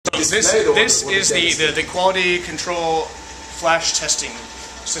This is the quality control flash testing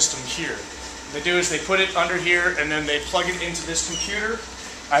system here. What they do is they put it under here, and then they plug it into this computer,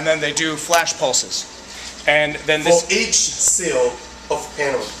 and then they do flash pulses. And then this for each cell of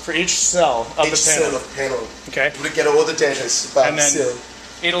panel. For each cell of the panel. Each cell of panel. Okay. We get all the data about the cell.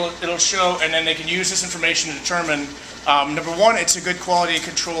 It'll show, and then they can use this information to determine. Number one, it's a good quality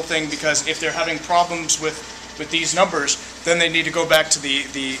control thing, because if they're having problems with these numbers, then they need to go back to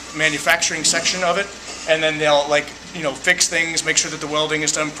the manufacturing section of it, and then they'll fix things, make sure that the welding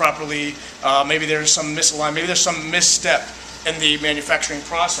is done properly. Maybe there's some misalignment, maybe there's some misstep in the manufacturing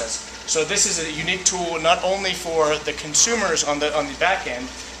process. So this is a unique tool not only for the consumers on the back end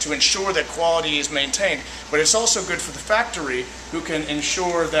to ensure that quality is maintained, but it's also good for the factory, who can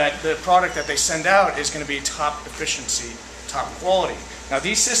ensure that the product that they send out is going to be top efficiency, top quality. Now,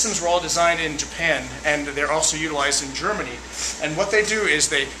 these systems were all designed in Japan, and they're also utilized in Germany. And what they do is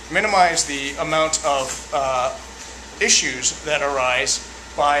they minimize the amount of issues that arise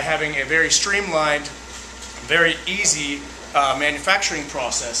by having a very streamlined, very easy manufacturing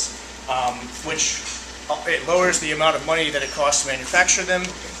process, which it lowers the amount of money that it costs to manufacture them.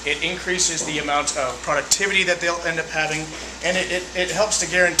 It increases the amount of productivity that they'll end up having, and it helps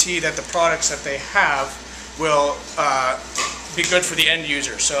to guarantee that the products that they have will be good for the end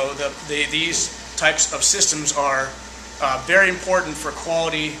user. So these types of systems are very important for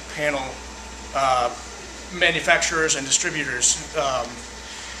quality panel manufacturers and distributors,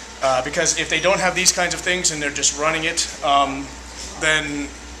 because if they don't have these kinds of things and they're just running it, then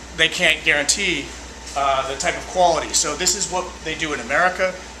they can't guarantee the type of quality. So this is what they do in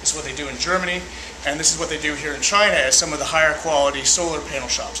America, this is what they do in Germany, and this is what they do here in China as some of the higher quality solar panel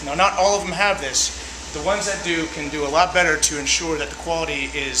shops. Now, not all of them have this. The ones that do can do a lot better to ensure that the quality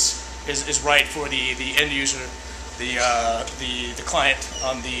is right for the end user, the client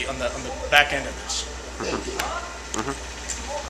on the back end of this.